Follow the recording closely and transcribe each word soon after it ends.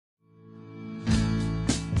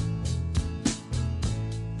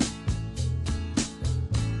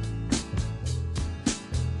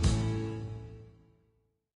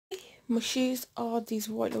My shoes are these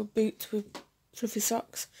white little boots with fluffy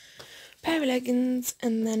socks, pair of leggings,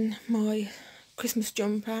 and then my Christmas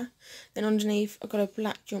jumper. Then underneath I've got a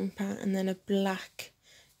black jumper and then a black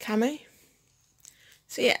camo.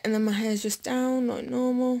 So yeah, and then my hair's just down like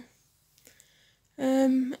normal.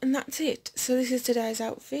 And that's it. So this is today's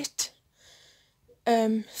outfit.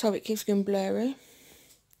 Sorry, it keeps going blurry.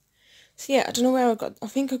 So yeah, I don't know where I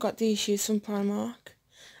think I got these shoes from Primark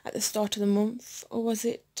at the start of the month, or was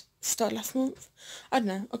it start last month? I don't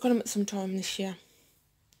know, I got them at some time this year.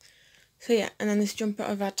 So yeah, and then this jumper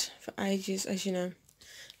I've had for ages, as you know.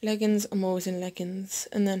 Leggings, I'm always in leggings.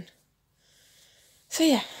 And then, so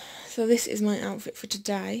yeah, so this is my outfit for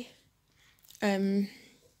today.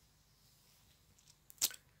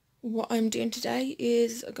 What I'm doing today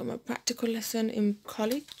is I've got my practical lesson in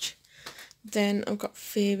college. Then I've got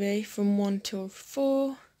theory from 1 till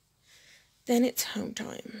 4. Then it's home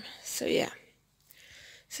time. So yeah.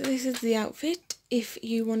 So this is the outfit. If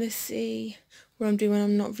you want to see what I'm doing when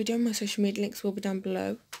I'm not videoing, my social media links will be down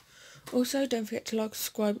below. Also, don't forget to like,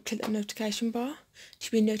 subscribe, click the notification bar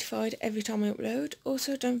to be notified every time I upload.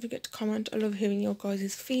 Also, don't forget to comment. I love hearing your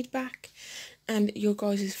guys' feedback and your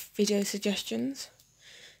guys' video suggestions.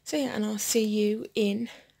 So yeah, and I'll see you in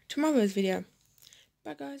tomorrow's video.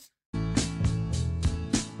 Bye guys.